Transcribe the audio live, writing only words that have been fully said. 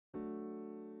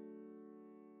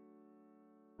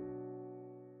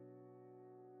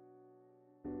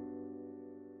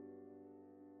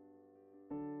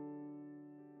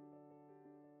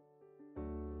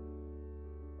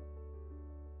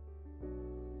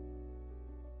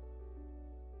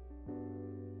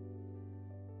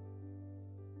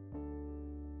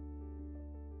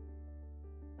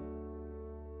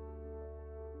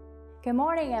Good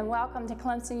morning and welcome to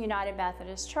Clemson United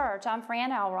Methodist Church. I'm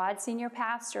Fran Elrod, Senior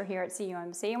Pastor here at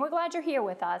CUMC, and we're glad you're here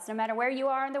with us. No matter where you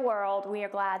are in the world, we are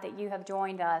glad that you have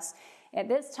joined us at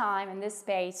this time in this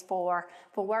space for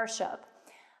worship.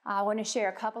 I want to share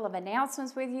a couple of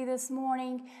announcements with you this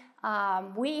morning.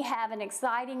 We have an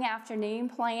exciting afternoon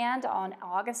planned on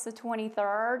August the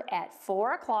 23rd at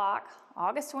 4 o'clock.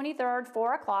 August 23rd,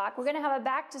 4 o'clock. We're going to have a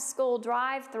back-to-school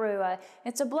drive-through.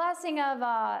 It's a blessing of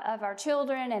our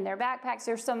children and their backpacks.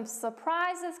 There's some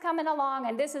surprises coming along,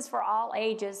 and this is for all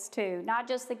ages too, not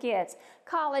just the kids.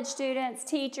 College students,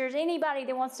 teachers, anybody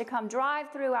that wants to come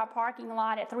drive through our parking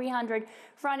lot at 300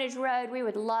 Frontage Road, we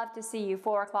would love to see you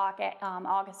 4 o'clock at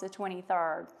August the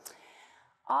 23rd.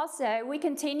 Also, we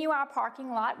continue our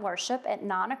parking lot worship at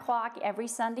 9 o'clock every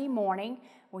Sunday morning.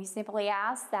 We simply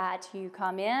ask that you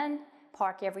come in,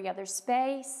 park every other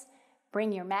space,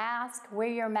 bring your mask, wear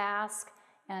your mask.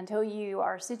 Until you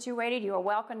are situated, you are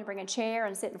welcome to bring a chair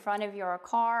and sit in front of your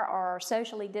car or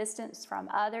socially distance from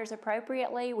others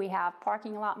appropriately. We have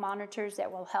parking lot monitors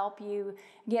that will help you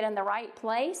get in the right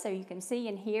place so you can see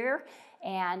and hear.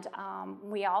 And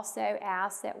we also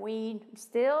ask that we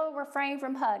still refrain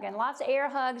from hugging. Lots of air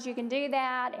hugs, you can do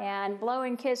that, and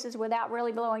blowing kisses without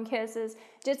really blowing kisses.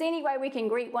 Just any way we can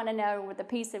greet one another with the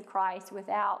peace of Christ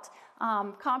without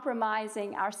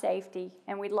compromising our safety.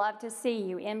 And we'd love to see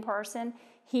you in person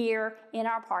here in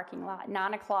our parking lot,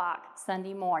 9 o'clock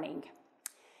Sunday morning.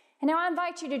 And now I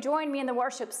invite you to join me in the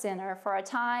worship center for a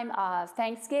time of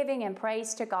thanksgiving and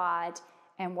praise to God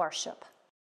and worship.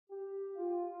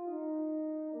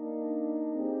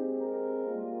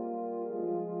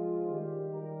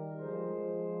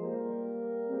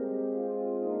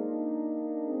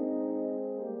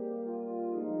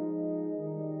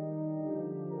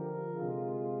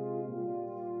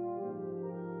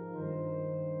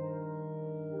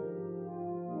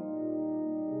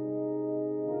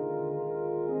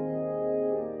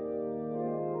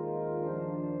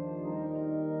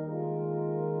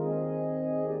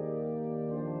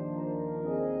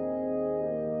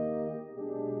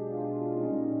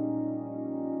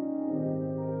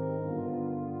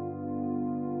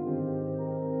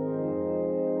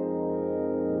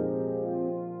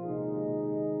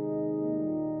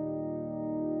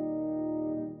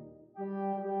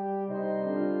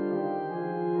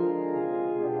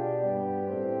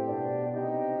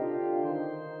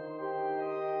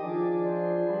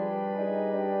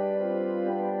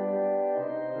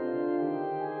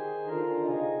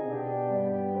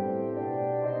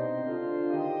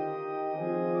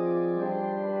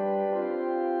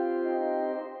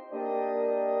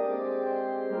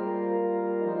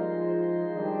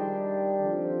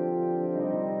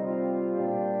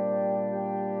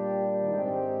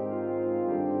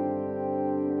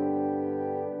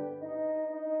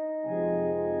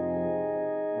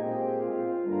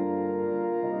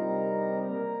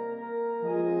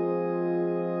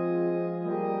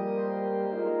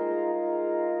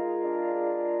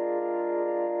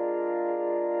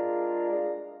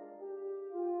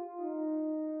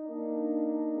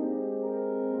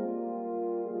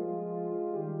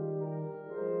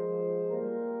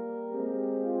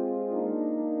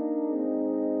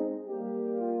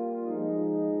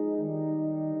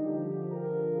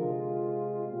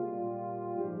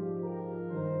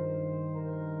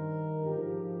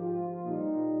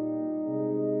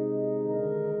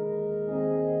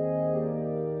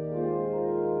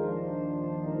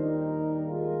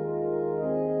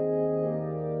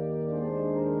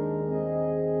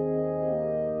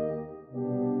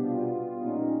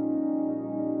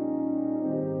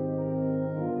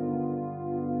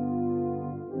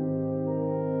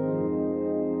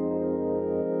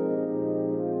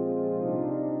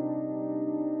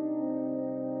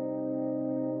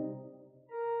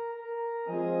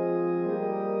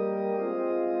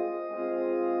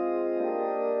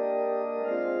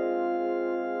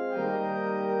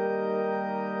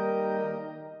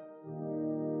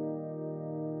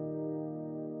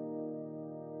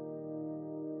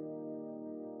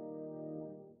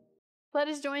 Let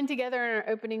us join together in our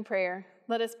opening prayer.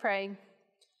 Let us pray.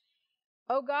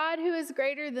 O God, who is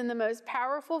greater than the most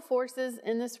powerful forces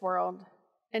in this world,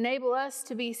 enable us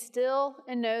to be still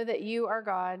and know that you are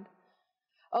God.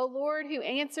 O Lord, who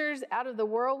answers out of the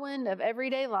whirlwind of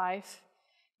everyday life,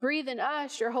 breathe in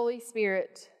us your Holy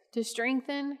Spirit to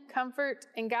strengthen, comfort,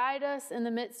 and guide us in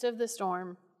the midst of the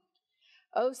storm.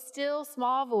 O still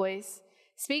small voice,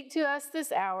 speak to us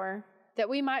this hour, that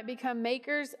we might become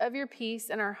makers of your peace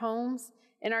in our homes,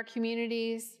 in our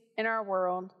communities, in our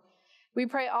world. We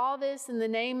pray all this in the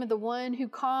name of the one who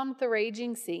calmed the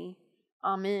raging sea.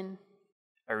 Amen.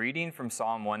 A reading from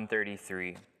Psalm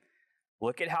 133.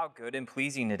 Look at how good and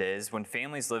pleasing it is when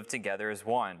families live together as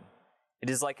one. It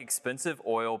is like expensive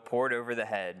oil poured over the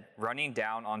head, running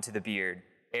down onto the beard,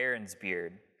 Aaron's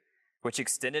beard, which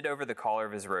extended over the collar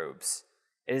of his robes.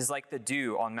 It is like the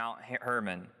dew on Mount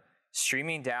Hermon,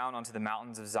 streaming down onto the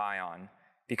mountains of Zion,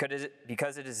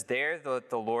 because it is there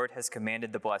that the Lord has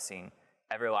commanded the blessing,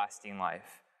 everlasting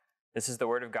life. This is the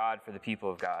word of God for the people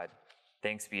of God.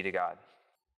 Thanks be to God.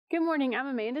 Good morning. I'm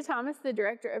Amanda Thomas, the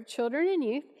Director of Children and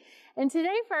Youth. And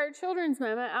today for our children's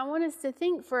moment, I want us to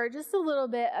think for just a little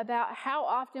bit about how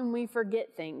often we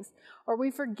forget things or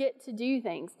we forget to do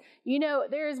things. You know,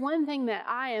 there is one thing that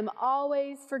I am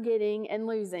always forgetting and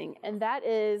losing, and that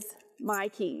is my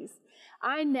keys.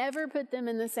 I never put them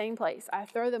in the same place. I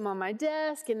throw them on my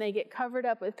desk and they get covered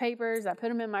up with papers. I put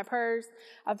them in my purse.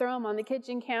 I throw them on the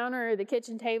kitchen counter or the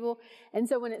kitchen table. And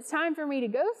so when it's time for me to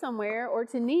go somewhere or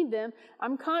to need them,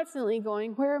 I'm constantly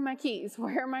going, where are my keys?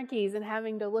 Where are my keys? And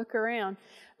having to look around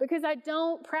because I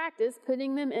don't practice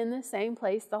putting them in the same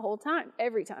place the whole time,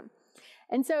 every time.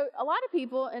 And so a lot of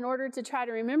people, in order to try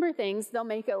to remember things, they'll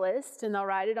make a list and they'll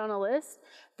write it on a list.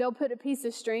 They'll put a piece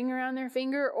of string around their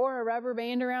finger or a rubber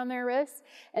band around their wrist,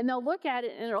 and they'll look at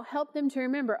it and it'll help them to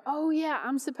remember, oh yeah,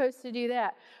 I'm supposed to do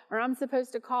that, or I'm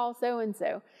supposed to call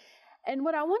so-and-so. And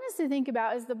what I want us to think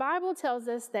about is the Bible tells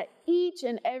us that each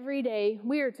and every day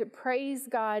we are to praise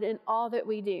God in all that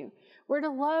we do. We're to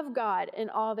love God in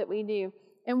all that we do.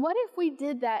 And what if we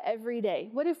did that every day?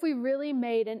 What if we really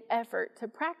made an effort to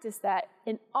practice that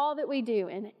in all that we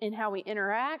do, in how we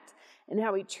interact, and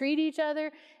how we treat each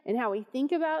other, and how we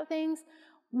think about things?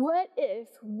 What if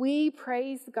we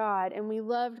praised God and we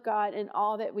loved God in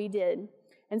all that we did?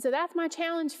 And so that's my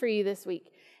challenge for you this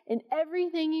week. In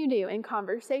everything you do, in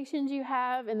conversations you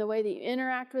have, in the way that you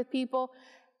interact with people,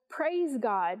 praise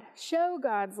God, show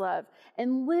God's love,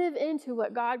 and live into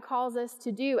what God calls us to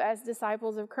do as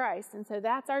disciples of Christ. And so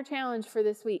that's our challenge for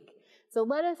this week. So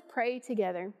let us pray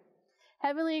together.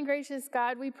 Heavenly and gracious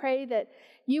God, we pray that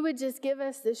you would just give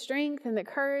us the strength and the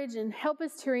courage and help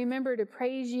us to remember to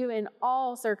praise you in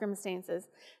all circumstances,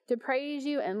 to praise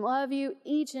you and love you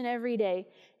each and every day.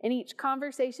 In each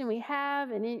conversation we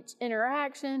have, in each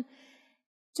interaction,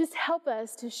 just help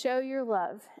us to show your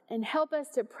love and help us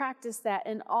to practice that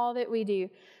in all that we do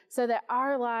so that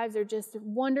our lives are just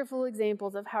wonderful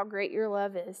examples of how great your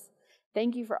love is.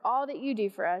 Thank you for all that you do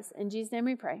for us. In Jesus' name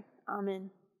we pray. Amen.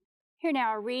 Here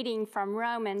now a reading from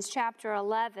Romans chapter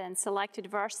 11,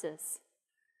 selected verses.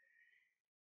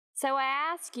 So I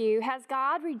ask you, has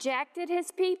God rejected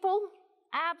his people?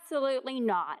 Absolutely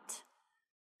not.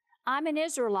 I'm an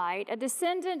Israelite, a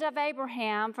descendant of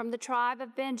Abraham from the tribe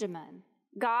of Benjamin.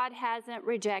 God hasn't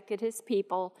rejected his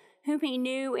people, whom he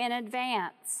knew in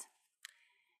advance.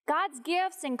 God's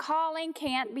gifts and calling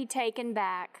can't be taken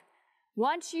back.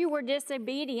 Once you were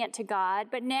disobedient to God,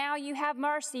 but now you have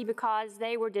mercy because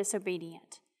they were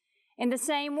disobedient. In the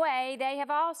same way, they have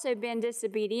also been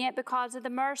disobedient because of the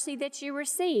mercy that you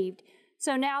received,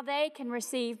 so now they can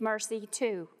receive mercy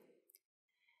too.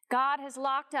 God has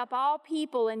locked up all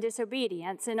people in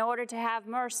disobedience in order to have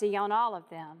mercy on all of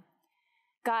them.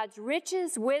 God's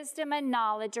riches, wisdom, and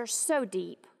knowledge are so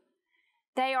deep.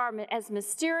 They are as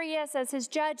mysterious as his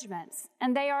judgments,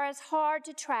 and they are as hard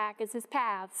to track as his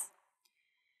paths.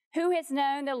 Who has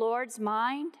known the Lord's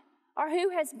mind? Or who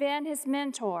has been his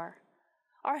mentor?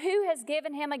 Or who has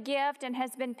given him a gift and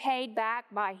has been paid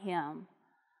back by him?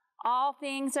 All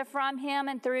things are from him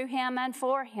and through him and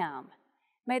for him.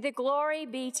 May the glory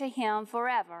be to him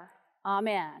forever.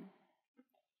 Amen.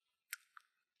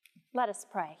 Let us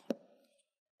pray.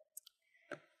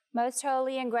 Most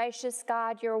holy and gracious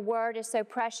God, your word is so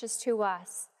precious to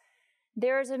us.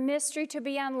 There is a mystery to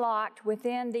be unlocked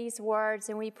within these words,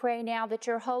 and we pray now that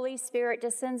your Holy Spirit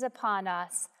descends upon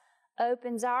us,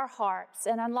 opens our hearts,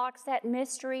 and unlocks that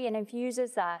mystery and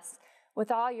infuses us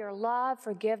with all your love,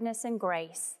 forgiveness, and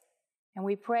grace. And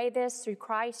we pray this through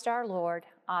Christ our Lord.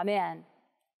 Amen.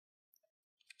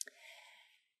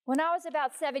 When I was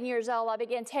about 7 years old, I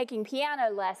began taking piano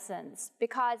lessons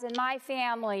because in my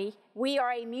family, we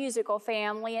are a musical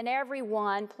family and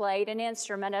everyone played an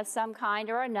instrument of some kind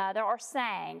or another or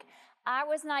sang. I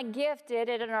was not gifted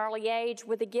at an early age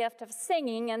with the gift of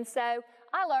singing, and so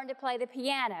I learned to play the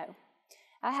piano.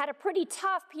 I had a pretty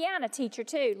tough piano teacher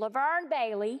too. Laverne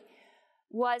Bailey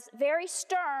was very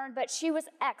stern, but she was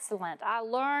excellent. I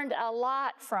learned a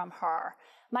lot from her.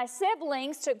 My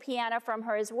siblings took piano from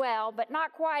her as well, but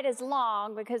not quite as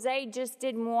long because they just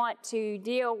didn't want to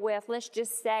deal with, let's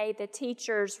just say, the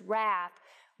teacher's wrath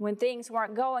when things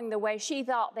weren't going the way she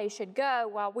thought they should go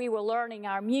while we were learning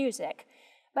our music.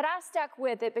 But I stuck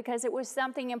with it because it was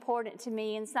something important to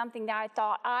me and something that I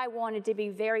thought I wanted to be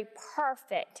very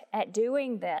perfect at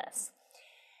doing this.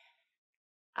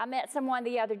 I met someone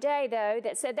the other day, though,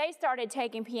 that said they started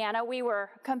taking piano. We were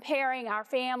comparing our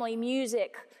family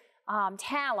music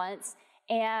talents,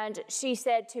 and she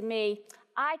said to me,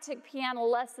 I took piano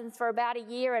lessons for about a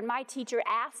year, and my teacher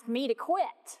asked me to quit.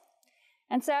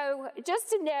 And so just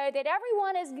to know that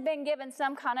everyone has been given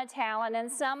some kind of talent,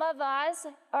 and some of us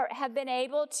have been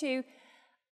able to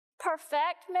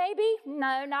perfect maybe,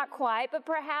 no, not quite, but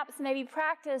perhaps maybe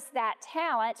practice that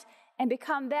talent and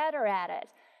become better at it.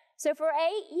 So for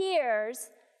 8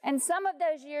 years, and some of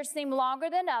those years seemed longer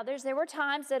than others, there were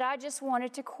times that I just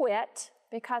wanted to quit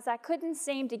because I couldn't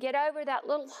seem to get over that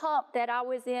little hump that I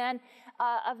was in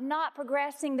of not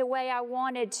progressing the way I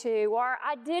wanted to, or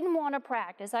I didn't want to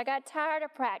practice. I got tired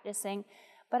of practicing,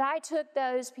 but I took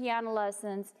those piano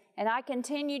lessons and I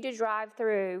continued to drive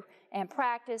through and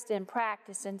practiced and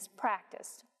practiced and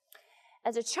practiced.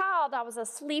 As a child, I was a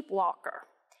sleepwalker.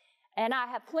 And I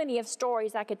have plenty of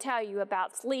stories I could tell you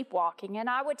about sleepwalking, and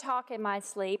I would talk in my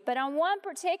sleep. But on one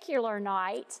particular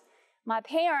night, my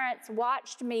parents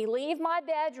watched me leave my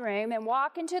bedroom and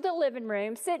walk into the living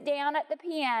room, sit down at the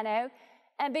piano,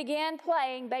 and begin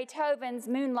playing Beethoven's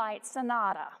Moonlight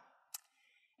Sonata.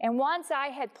 And once I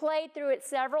had played through it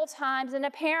several times, and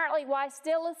apparently while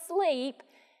still asleep,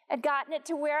 had gotten it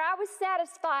to where I was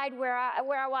satisfied where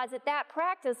I was at that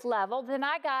practice level, then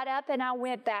I got up and I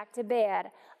went back to bed.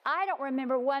 I don't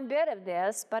remember one bit of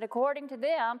this, but according to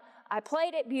them, I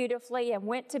played it beautifully and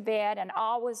went to bed and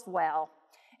all was well.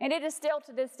 And it is still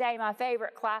to this day my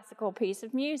favorite classical piece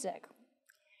of music.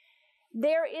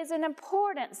 There is an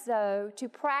importance, though, to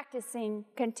practicing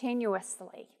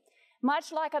continuously.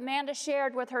 Much like Amanda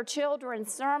shared with her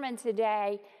children's sermon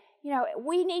today,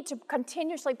 we need to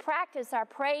continuously practice our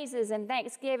praises and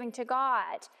thanksgiving to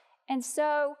God. And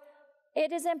so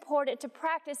it is important to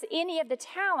practice any of the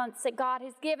talents that God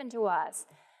has given to us.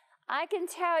 I can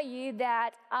tell you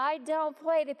that I don't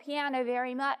play the piano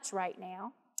very much right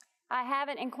now. I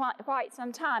haven't in quite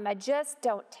some time. I just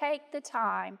don't take the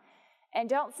time and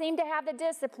don't seem to have the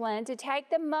discipline to take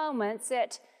the moments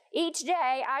that each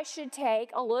day I should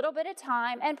take a little bit of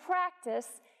time and practice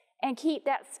and keep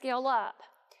that skill up.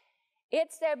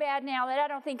 It's so bad now that I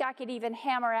don't think I could even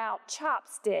hammer out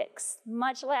chopsticks,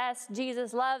 much less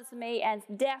Jesus Loves Me, and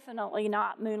definitely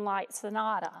not Moonlight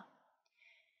Sonata.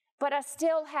 But I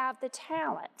still have the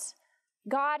talent.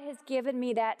 God has given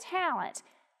me that talent.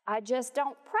 I just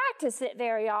don't practice it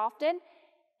very often,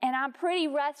 and I'm pretty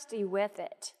rusty with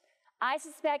it. I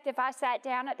suspect if I sat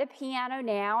down at the piano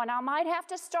now, and I might have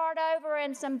to start over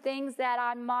in some things that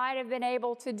I might have been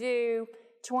able to do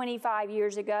 25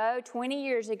 years ago, 20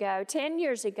 years ago, 10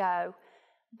 years ago,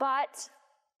 but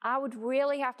I would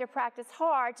really have to practice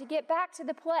hard to get back to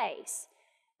the place.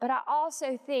 But I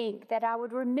also think that I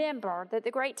would remember that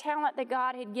the great talent that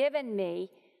God had given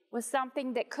me was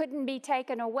something that couldn't be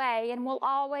taken away and will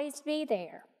always be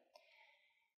there.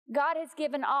 God has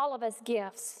given all of us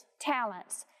gifts,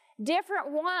 talents, different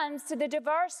ones to the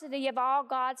diversity of all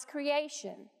God's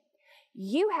creation.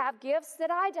 You have gifts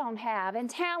that I don't have and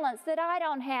talents that I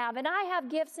don't have, and I have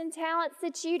gifts and talents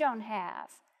that you don't have.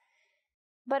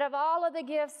 But of all of the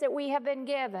gifts that we have been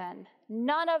given,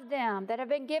 none of them that have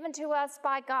been given to us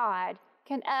by God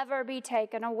can ever be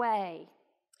taken away.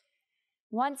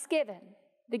 Once given,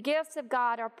 the gifts of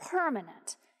God are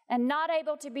permanent and not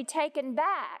able to be taken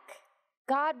back.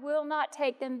 God will not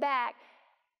take them back,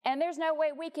 and there's no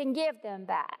way we can give them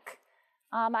back.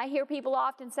 I hear people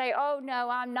often say, oh, no,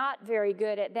 I'm not very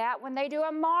good at that, when they do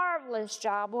a marvelous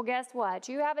job. Well, guess what?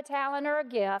 You have a talent or a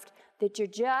gift that you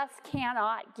just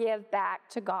cannot give back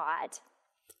to God.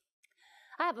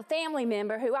 I have a family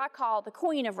member who I call the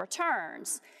Queen of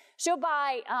Returns. She'll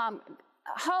buy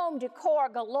home decor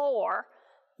galore,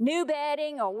 new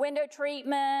bedding or window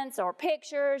treatments or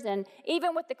pictures, and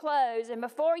even with the clothes, and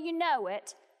before you know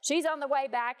it, she's on the way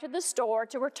back to the store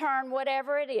to return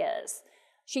whatever it is.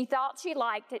 She thought she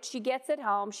liked it. She gets it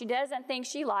home. She doesn't think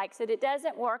she likes it. It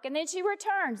doesn't work, and then she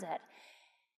returns it.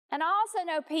 And I also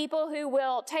know people who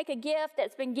will take a gift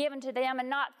that's been given to them and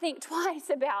not think twice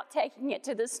about taking it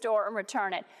to the store and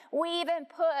return it. We even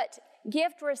put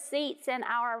gift receipts in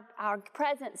our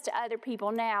presents to other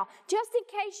people now, just in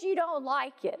case you don't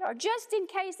like it, or just in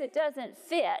case it doesn't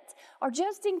fit, or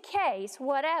just in case,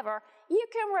 whatever, you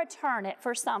can return it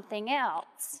for something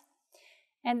else.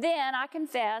 And then I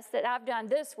confess that I've done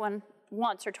this one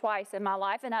once or twice in my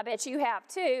life, and I bet you have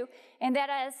too, and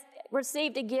that has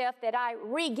received a gift that I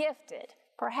re-gifted,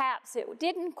 perhaps it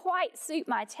didn't quite suit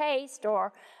my taste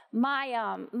or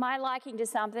my liking to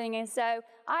something, and so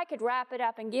I could wrap it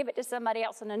up and give it to somebody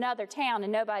else in another town,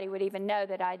 and nobody would even know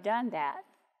that I'd done that.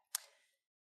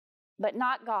 But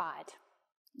not God.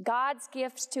 God's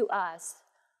gifts to us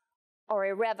are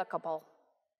irrevocable,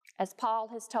 as Paul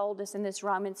has told us in this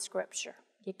Roman scripture.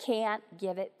 You can't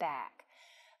give it back.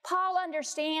 Paul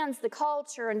understands the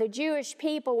culture and the Jewish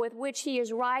people with which he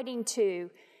is writing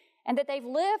to, and that they've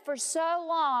lived for so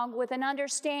long with an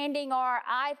understanding, or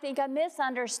I think a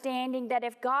misunderstanding, that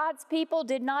if God's people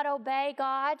did not obey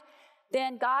God,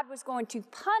 then God was going to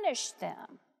punish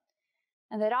them.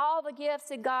 And that all the gifts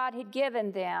that God had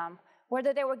given them,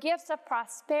 whether they were gifts of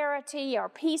prosperity or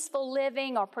peaceful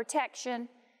living or protection,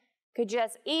 could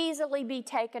just easily be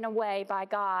taken away by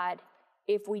God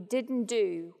if we didn't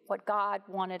do what God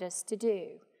wanted us to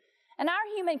do. And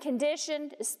our human condition,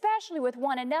 especially with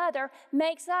one another,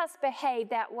 makes us behave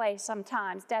that way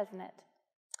sometimes, doesn't it?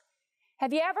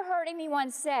 Have you ever heard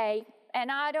anyone say,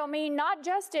 and I don't mean not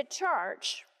just at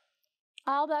church,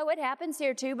 although it happens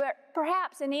here too, but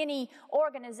perhaps in any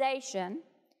organization,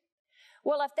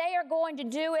 well, if they are going to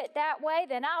do it that way,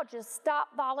 then I'll just stop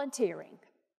volunteering.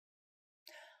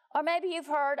 Or maybe you've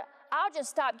heard, I'll just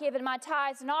stop giving my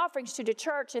tithes and offerings to the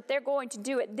church if they're going to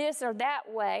do it this or that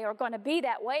way, or going to be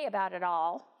that way about it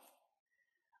all.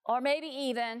 Or maybe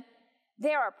even,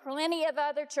 there are plenty of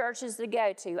other churches to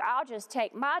go to. I'll just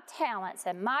take my talents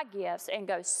and my gifts and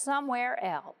go somewhere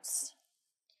else.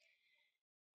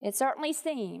 It certainly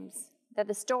seems that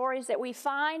the stories that we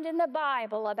find in the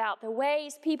Bible about the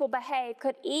ways people behave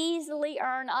could easily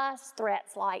earn us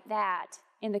threats like that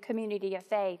in the community of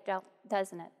faith,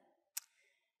 doesn't it?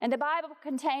 And the Bible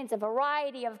contains a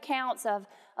variety of accounts of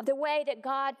the way that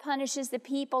God punishes the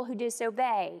people who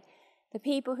disobey, the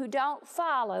people who don't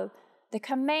follow the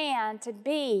command to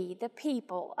be the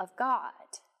people of God.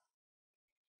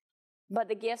 But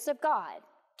the gifts of God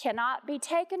cannot be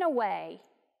taken away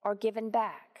or given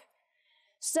back.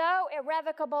 So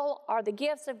irrevocable are the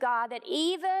gifts of God that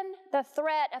even the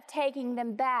threat of taking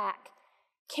them back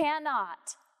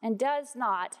cannot and does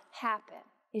not happen.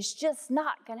 It's just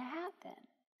not going to happen.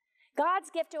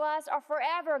 God's gift to us are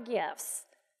forever gifts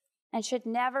and should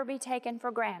never be taken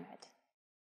for granted.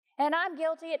 And I'm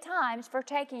guilty at times for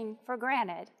taking for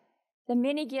granted the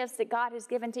many gifts that God has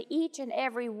given to each and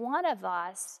every one of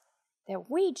us that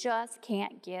we just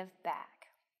can't give back.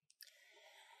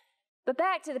 But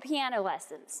back to the piano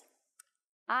lessons.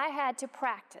 I had to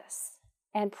practice,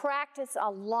 and practice a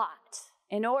lot,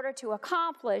 in order to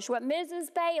accomplish what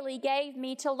Mrs. Bailey gave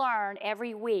me to learn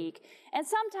every week. And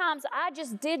sometimes I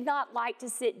just did not like to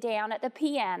sit down at the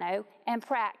piano and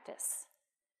practice.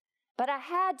 But I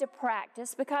had to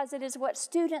practice because it is what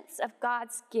students of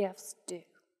God's gifts do.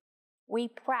 We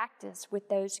practice with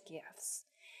those gifts.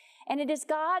 And it is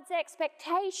God's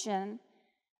expectation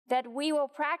that we will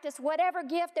practice whatever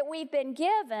gift that we've been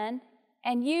given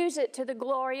and use it to the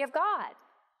glory of God.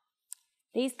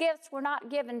 These gifts were not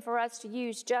given for us to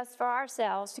use just for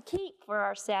ourselves, to keep for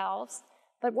ourselves,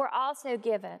 but were also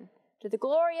given to the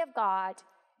glory of God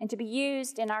and to be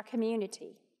used in our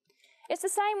community. It's the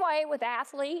same way with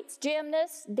athletes,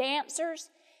 gymnasts, dancers,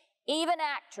 even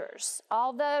actors,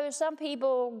 although some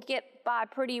people get by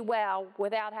pretty well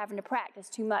without having to practice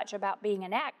too much about being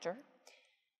an actor.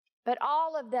 But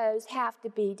all of those have to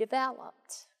be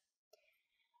developed.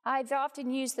 I've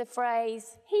often used the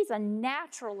phrase, he's a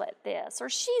natural at this, or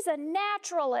she's a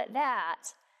natural at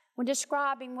that, when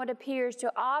describing what appears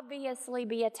to obviously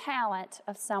be a talent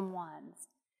of someone's.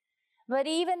 But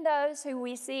even those who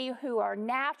we see who are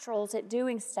naturals at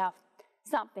doing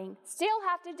something still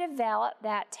have to develop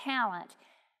that talent.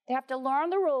 They have to learn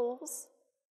the rules.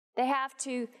 They have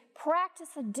to practice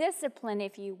a discipline,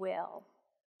 if you will.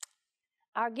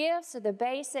 Our gifts are the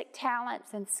basic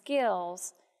talents and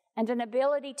skills and an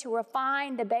ability to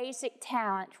refine the basic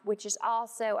talent, which is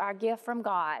also our gift from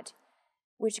God,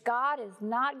 which God is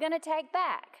not going to take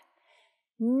back.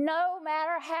 No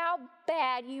matter how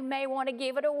bad you may want to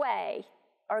give it away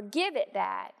or give it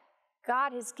that,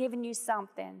 God has given you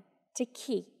something to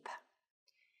keep.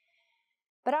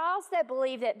 But I also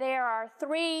believe that there are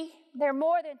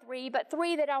more than three, but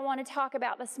three that I want to talk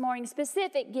about this morning,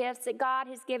 specific gifts that God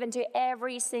has given to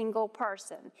every single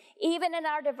person. Even in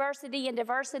our diversity and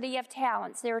diversity of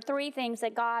talents, there are three things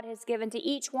that God has given to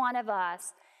each one of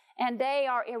us, and they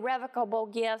are irrevocable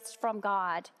gifts from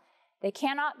God. They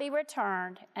cannot be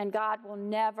returned, and God will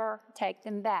never take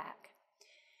them back.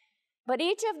 But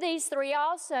each of these three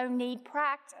also need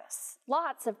practice,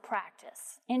 lots of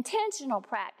practice, intentional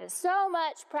practice, so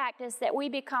much practice that we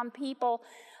become people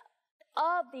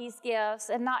of these gifts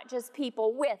and not just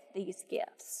people with these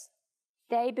gifts.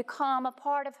 They become a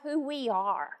part of who we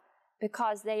are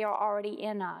because they are already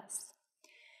in us.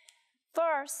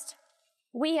 First,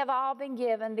 we have all been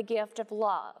given the gift of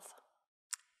love.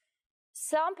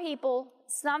 Some people,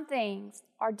 some things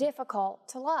are difficult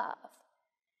to love,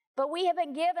 but we have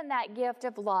been given that gift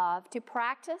of love to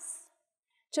practice,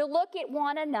 to look at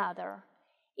one another,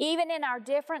 even in our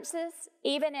differences,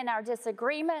 even in our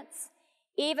disagreements,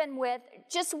 even with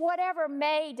just whatever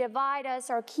may divide us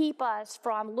or keep us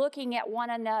from looking at one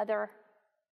another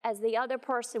as the other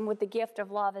person with the gift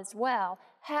of love as well,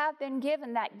 have been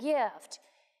given that gift.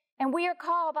 And we are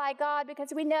called by God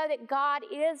because we know that God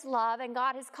is love, and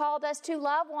God has called us to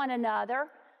love one another,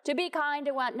 to be kind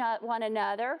to one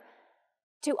another,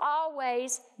 to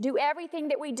always do everything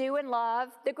that we do in love.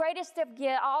 The greatest of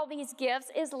all these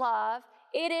gifts is love.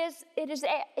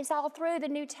 It's all through the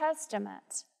New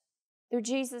Testament, through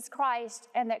Jesus Christ,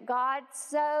 and that God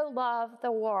so loved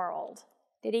the world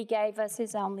that He gave us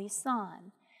His only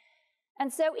Son.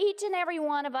 And so each and every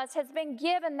one of us has been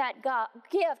given that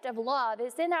gift of love.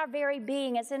 It's in our very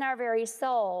being. It's in our very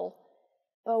soul.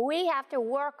 But we have to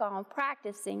work on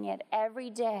practicing it every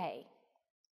day.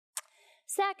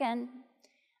 Second,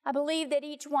 I believe that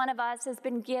each one of us has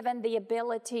been given the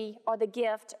ability or the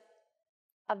gift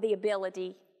of the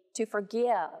ability to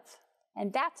forgive.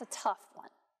 And that's a tough one.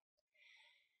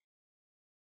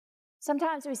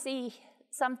 Sometimes we see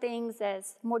some things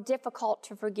as more difficult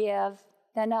to forgive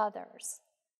than others.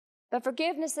 But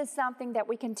forgiveness is something that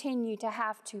we continue to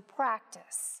have to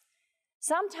practice.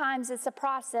 Sometimes it's a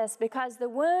process because the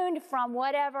wound from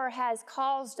whatever has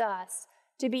caused us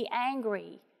to be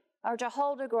angry or to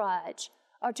hold a grudge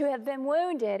or to have been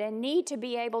wounded and need to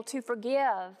be able to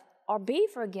forgive or be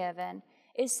forgiven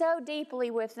is so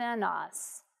deeply within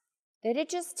us that it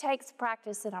just takes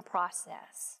practice and a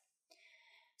process.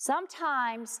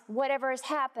 Sometimes whatever has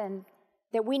happened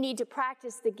that we need to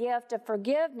practice the gift of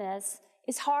forgiveness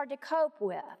is hard to cope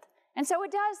with. And so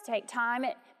it does take time,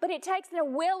 but it takes a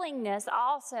willingness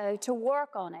also to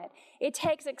work on it. It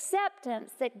takes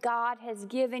acceptance that God has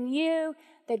given you,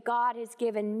 that God has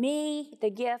given me the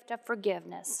gift of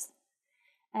forgiveness.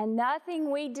 And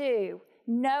nothing we do,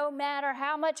 no matter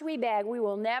how much we beg, we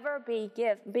will never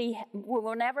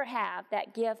have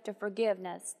that gift of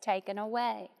forgiveness taken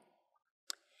away.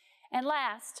 And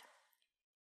last,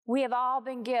 we have all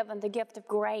been given the gift of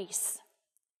grace.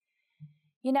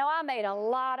 You know, I made a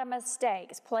lot of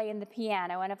mistakes playing the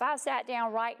piano, and if I sat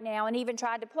down right now and even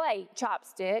tried to play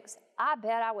chopsticks, I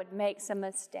bet I would make some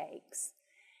mistakes.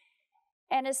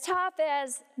 And as tough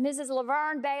as Mrs.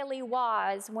 Laverne Bailey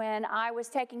was when I was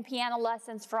taking piano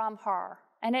lessons from her,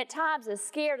 and at times as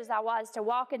scared as I was to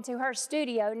walk into her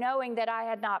studio knowing that I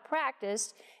had not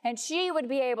practiced, and she would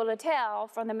be able to tell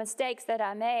from the mistakes that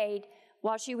I made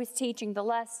while she was teaching the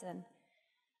lesson,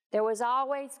 there was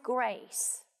always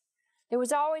grace. There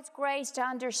was always grace to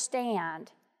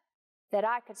understand that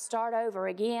I could start over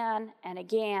again and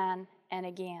again and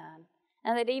again.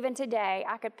 And that even today,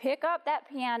 I could pick up that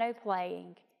piano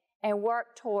playing and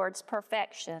work towards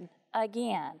perfection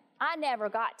again. I never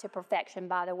got to perfection,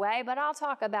 by the way, but I'll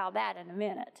talk about that in a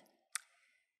minute.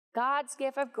 God's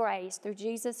gift of grace through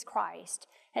Jesus Christ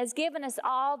has given us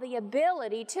all the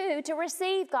ability to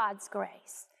receive God's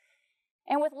grace.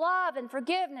 And with love and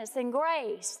forgiveness and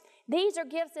grace, these are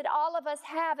gifts that all of us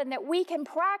have and that we can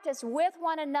practice with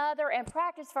one another and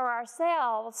practice for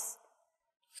ourselves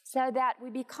so that we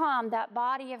become that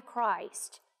body of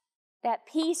Christ, that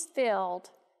peace-filled,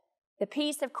 the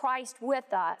peace of Christ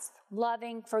with us,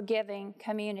 loving, forgiving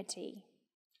community.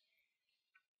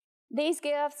 These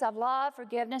gifts of love,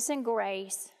 forgiveness, and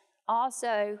grace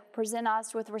also present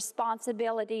us with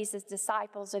responsibilities as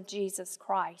disciples of Jesus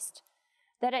Christ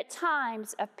that at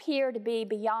times appear to be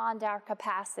beyond our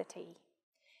capacity.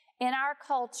 In our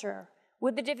culture,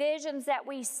 with the divisions that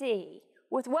we see,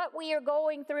 with what we are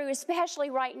going through,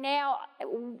 especially right now,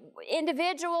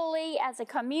 individually, as a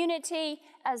community,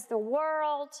 as the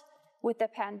world, with the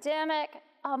pandemic,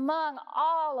 among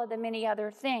all of the many other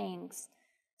things,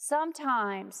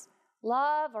 sometimes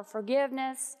love or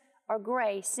forgiveness or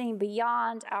grace seem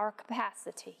beyond our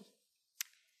capacity.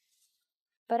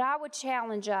 But I would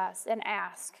challenge us and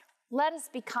ask, let us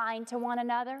be kind to one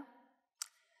another.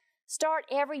 Start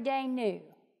every day new.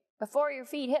 Before your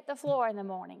feet hit the floor in the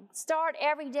morning, start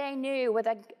every day new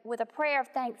with a prayer of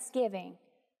thanksgiving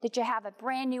that you have a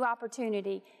brand new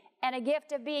opportunity and a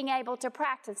gift of being able to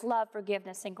practice love,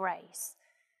 forgiveness, and grace.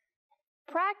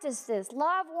 Practice this.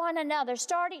 Love one another.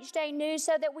 Start each day new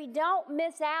so that we don't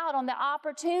miss out on the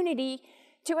opportunity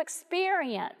to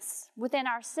experience within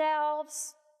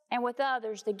ourselves and with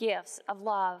others the gifts of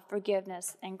love,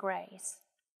 forgiveness, and grace.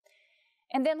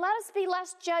 And then let us be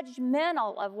less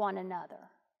judgmental of one another.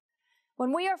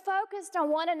 When we are focused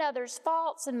on one another's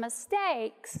faults and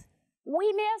mistakes,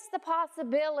 we miss the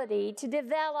possibility to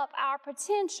develop our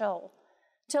potential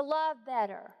to love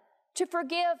better, to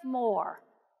forgive more,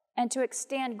 and to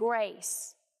extend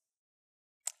grace.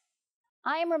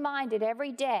 I am reminded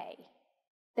every day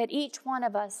that each one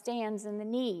of us stands in the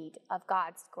need of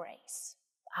God's grace.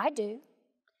 I do.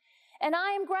 And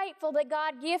I am grateful that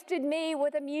God gifted me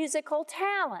with a musical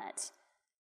talent,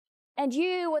 and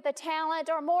you with a talent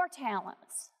or more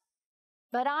talents.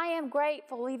 But I am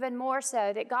grateful even more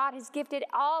so that God has gifted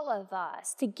all of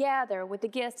us together with the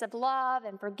gifts of love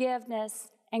and forgiveness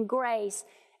and grace,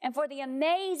 and for the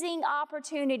amazing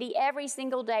opportunity every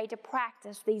single day to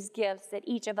practice these gifts that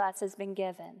each of us has been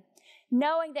given,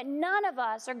 knowing that none of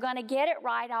us are going to get it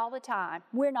right all the time.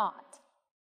 We're not.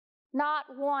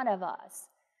 Not one of us.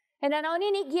 And then on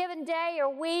any given day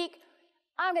or week,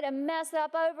 I'm going to mess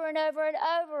up over and over and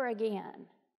over again.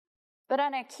 But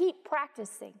I'm going to keep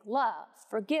practicing love,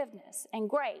 forgiveness, and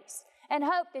grace, and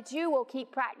hope that you will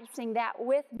keep practicing that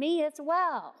with me as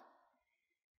well.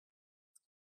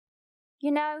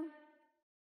 You know,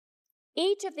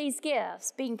 each of these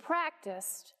gifts being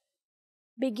practiced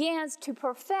begins to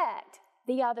perfect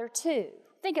the other two.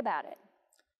 Think about it.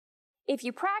 If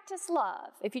you practice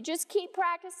love, if you just keep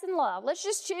practicing love, let's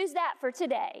just choose that for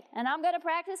today, and I'm going to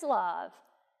practice love,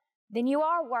 then you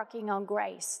are working on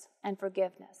grace and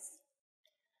forgiveness.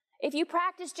 If you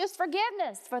practice just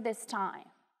forgiveness for this time,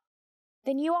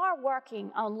 then you are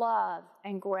working on love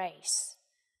and grace.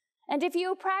 And if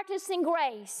you are practicing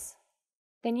grace,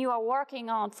 then you are working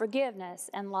on forgiveness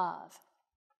and love.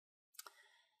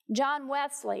 John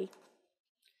Wesley,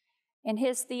 in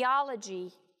his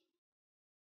theology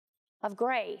of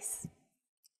grace,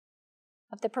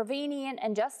 of the prevenient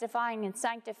and justifying and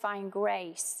sanctifying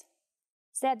grace,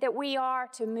 said that we are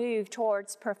to move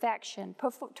towards perfection,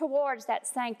 towards that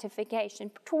sanctification,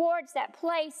 towards that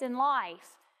place in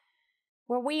life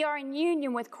where we are in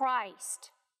union with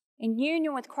Christ, in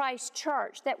union with Christ's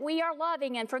church, that we are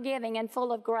loving and forgiving and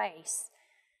full of grace.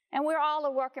 And we're all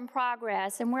a work in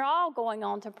progress, and we're all going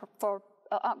on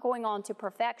to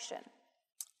perfection.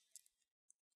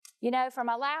 You know, for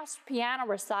my last piano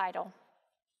recital,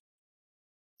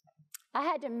 I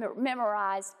had to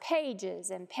memorize pages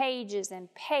and pages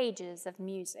and pages of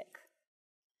music.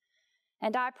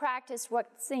 And I practiced what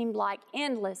seemed like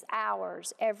endless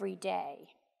hours every day.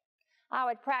 I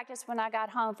would practice when I got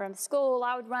home from school.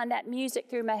 I would run that music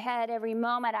through my head every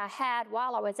moment I had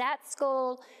while I was at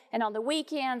school. And on the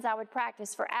weekends, I would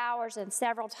practice for hours and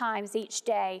several times each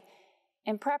day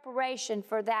in preparation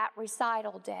for that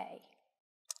recital day.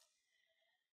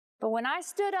 But when I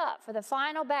stood up for the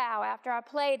final bow after I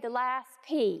played the last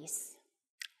piece,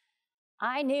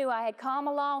 I knew I had come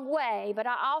a long way, but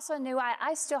I also knew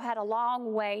I still had a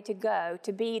long way to go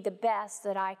to be the best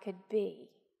that I could be.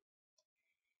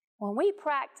 When we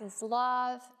practice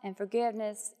love and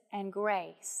forgiveness and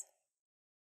grace,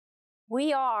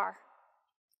 we are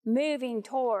moving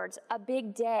towards a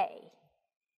big day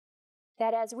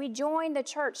that as we join the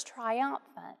church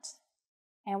triumphant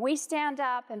and we stand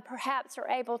up and perhaps are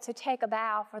able to take a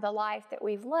bow for the life that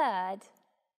we've led,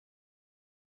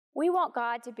 we want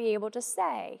God to be able to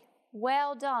say,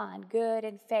 "Well done, good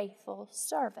and faithful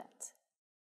servant,"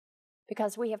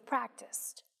 because we have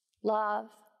practiced love,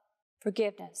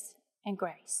 forgiveness, and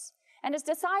grace. And as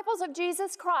disciples of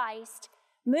Jesus Christ,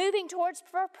 moving towards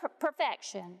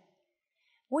perfection,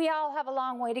 we all have a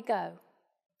long way to go.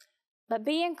 But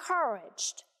be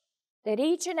encouraged that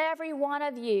each and every one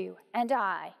of you and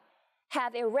I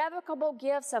have irrevocable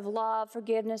gifts of love,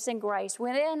 forgiveness, and grace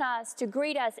within us to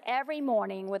greet us every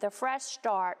morning with a fresh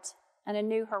start and a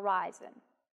new horizon.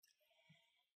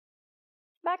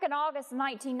 Back in August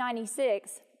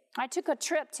 1996, I took a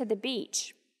trip to the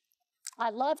beach. I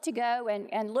love to go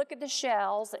and look at the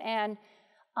shells, and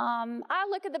I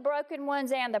look at the broken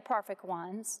ones and the perfect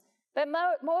ones. But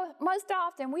most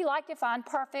often, we like to find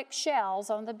perfect shells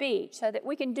on the beach so that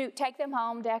we can take them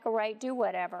home, decorate, do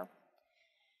whatever.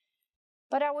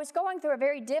 But I was going through a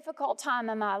very difficult time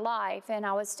in my life, and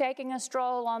I was taking a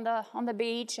stroll on the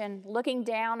beach and looking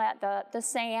down at the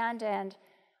sand and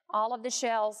all of the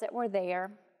shells that were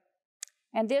there.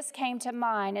 And this came to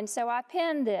mind, and so I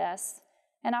penned this,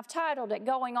 and I've titled it,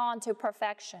 "Going On to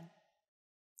Perfection."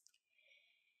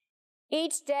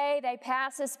 Each day they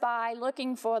pass us by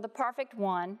looking for the perfect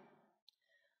one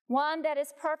that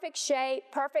is perfect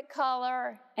shape, perfect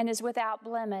color, and is without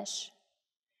blemish.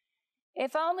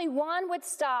 If only one would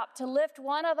stop to lift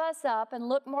one of us up and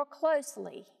look more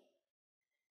closely,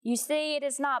 You see, it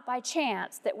is not by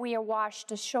chance that we are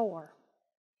washed ashore.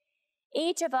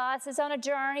 Each of us is on a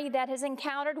journey that has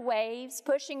encountered waves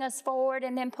pushing us forward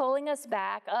and then pulling us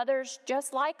back, others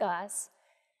just like us,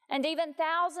 and even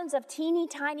thousands of teeny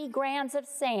tiny grains of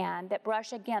sand that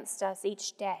brush against us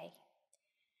each day.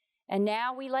 And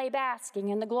now we lay basking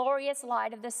in the glorious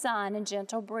light of the sun and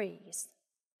gentle breeze.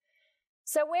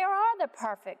 So where are the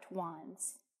perfect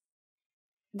ones?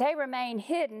 They remain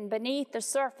hidden beneath the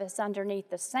surface underneath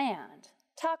the sand,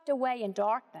 tucked away in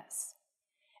darkness.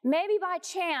 Maybe by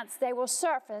chance they will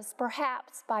surface,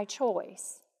 perhaps by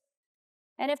choice.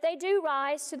 And if they do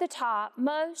rise to the top,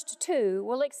 most, too,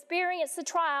 will experience the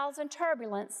trials and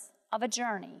turbulence of a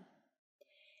journey.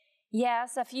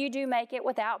 Yes, a few do make it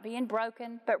without being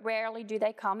broken, but rarely do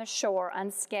they come ashore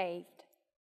unscathed.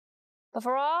 But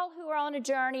for all who are on a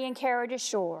journey and carried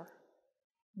ashore,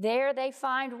 there they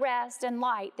find rest and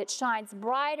light that shines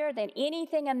brighter than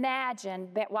anything imagined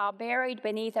while buried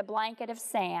beneath a blanket of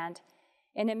sand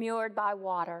and immured by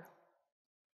water.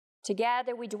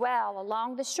 Together we dwell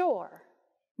along the shore,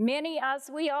 many as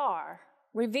we are,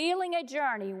 revealing a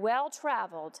journey well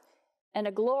traveled and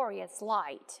a glorious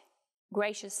light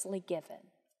graciously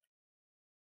given.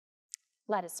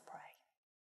 Let us pray.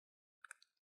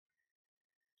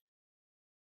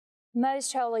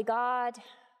 Most holy God,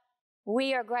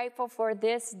 we are grateful for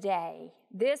this day,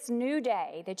 this new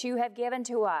day that you have given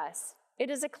to us. It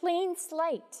is a clean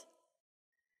slate,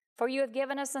 for you have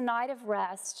given us a night of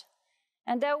rest.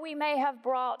 And though we may have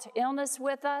brought illness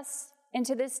with us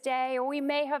into this day, or we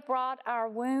may have brought our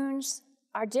wounds,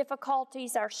 our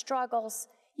difficulties, our struggles,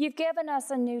 you've given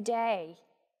us a new day.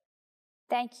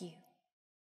 Thank you.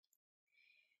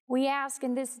 We ask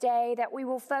in this day that we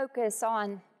will focus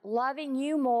on loving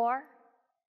you more,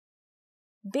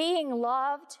 being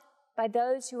loved by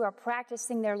those who are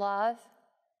practicing their love,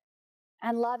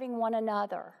 and loving one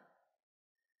another.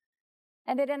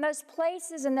 And that in those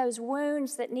places and those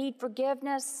wounds that need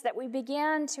forgiveness, that we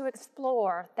begin to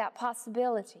explore that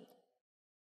possibility,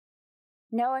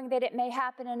 knowing that it may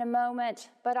happen in a moment,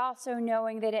 but also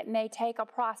knowing that it may take a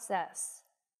process.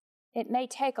 It may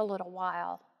take a little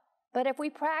while. But if we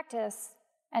practice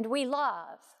and we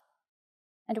love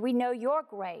and we know your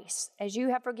grace as you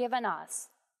have forgiven us,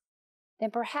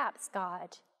 then perhaps,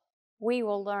 God, we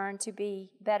will learn to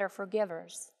be better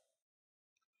forgivers.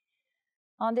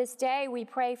 On this day, we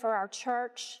pray for our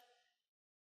church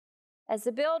as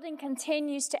the building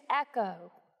continues to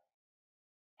echo,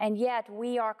 and yet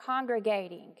we are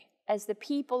congregating as the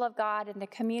people of God in the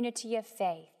community of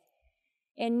faith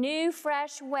in new,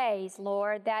 fresh ways,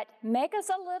 Lord, that make us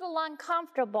a little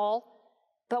uncomfortable,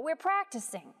 but we're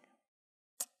practicing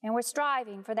and we're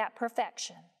striving for that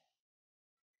perfection.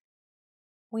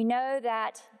 We know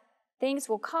that things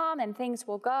will come and things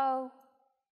will go,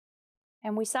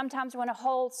 and we sometimes want to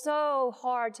hold so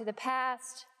hard to the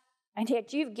past, and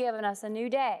yet you've given us a new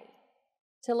day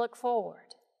to look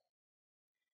forward.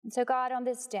 And so, God, on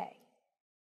this day,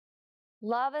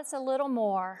 love us a little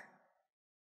more.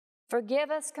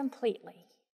 Forgive us completely.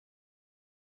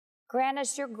 Grant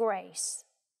us your grace.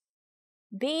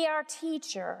 Be our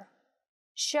teacher.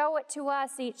 Show it to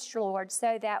us each, Lord,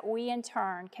 so that we in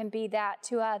turn can be that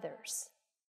to others.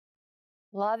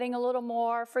 Loving a little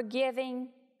more, forgiving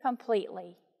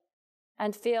completely,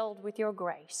 and filled with your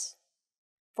grace.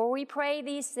 For we pray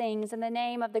these things in the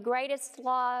name of the greatest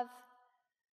love,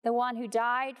 the one who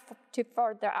died for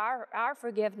our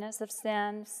forgiveness of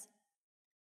sins,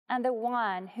 and the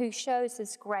one who shows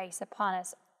his grace upon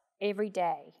us every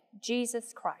day,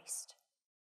 Jesus Christ.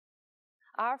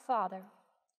 Our Father,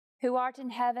 who art in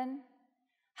heaven,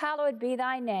 hallowed be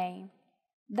thy name.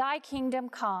 Thy kingdom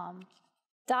come,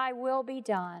 thy will be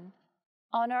done,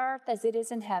 on earth as it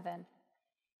is in heaven.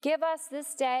 Give us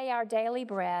this day our daily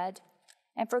bread,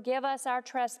 and forgive us our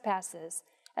trespasses,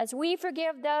 as we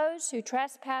forgive those who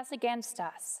trespass against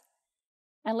us.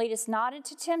 And lead us not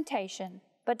into temptation,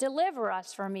 but deliver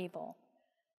us from evil.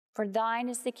 For thine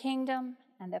is the kingdom,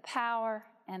 and the power,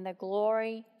 and the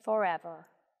glory forever.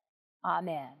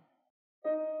 Amen.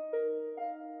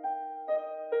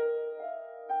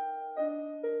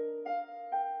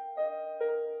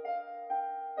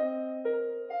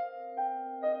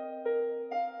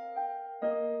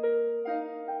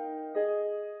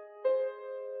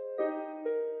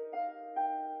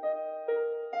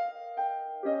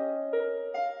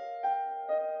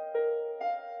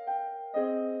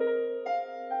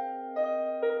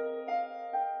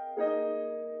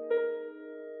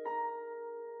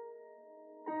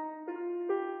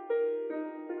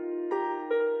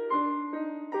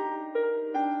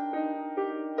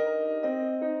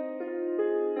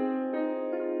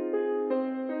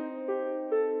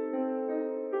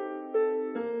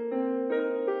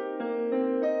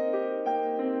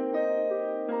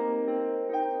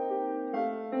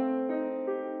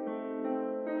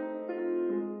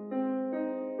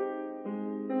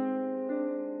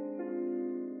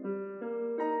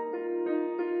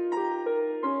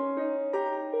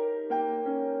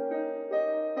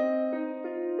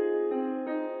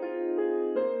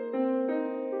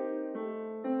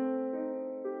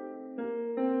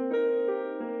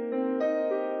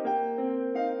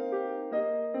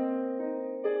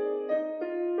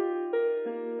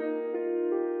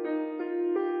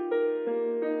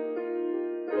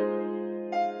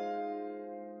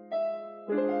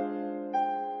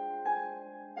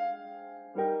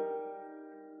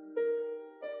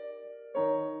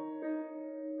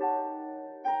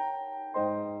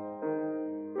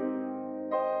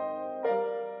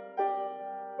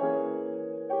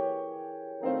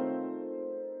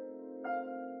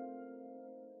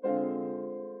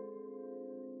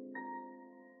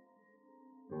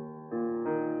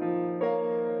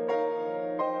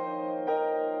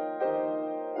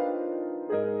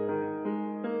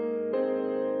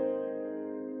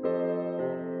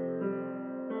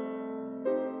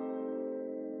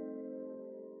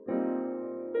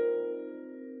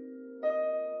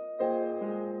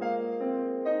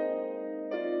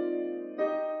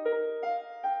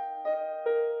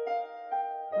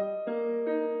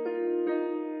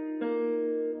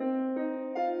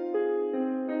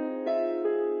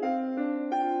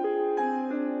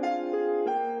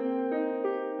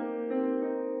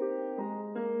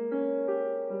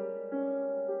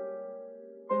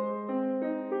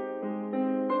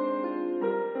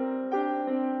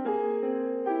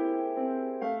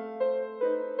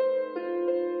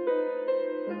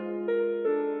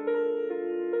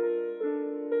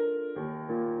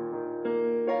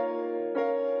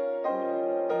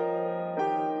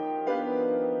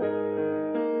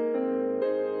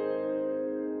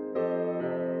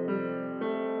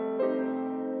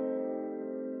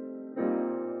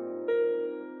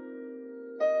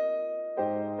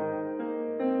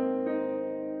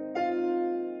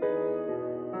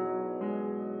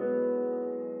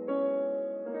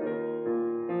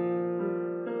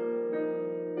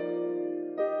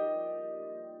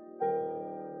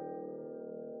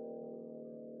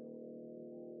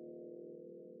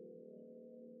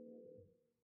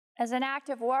 As an act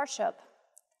of worship,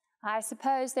 I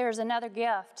suppose there's another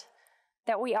gift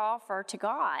that we offer to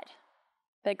God,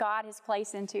 that God has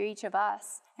placed into each of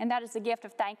us, and that is the gift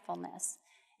of thankfulness.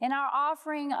 In our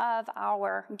offering of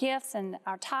our gifts and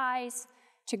our tithes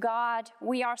to God,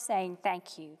 we are saying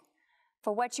thank you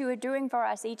for what you are doing for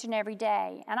us each and every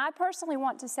day. And I personally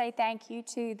want to say thank you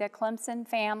to the Clemson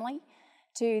family,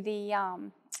 to the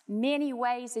many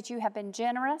ways that you have been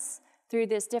generous through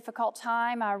this difficult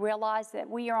time. I realize that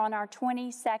we are on our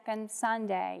 22nd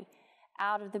Sunday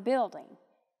out of the building,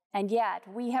 and yet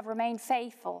we have remained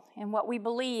faithful in what we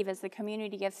believe as the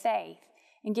community of faith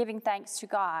in giving thanks to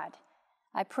God.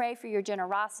 I pray for your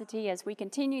generosity as we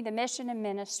continue the mission and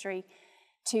ministry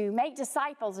to make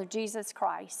disciples of Jesus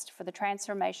Christ for the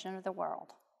transformation of the world.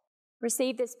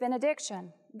 Receive this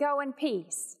benediction. Go in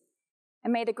peace,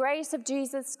 and may the grace of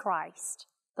Jesus Christ,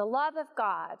 the love of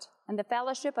God, and the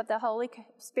fellowship of the Holy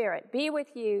Spirit be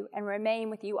with you and remain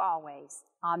with you always.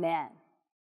 Amen.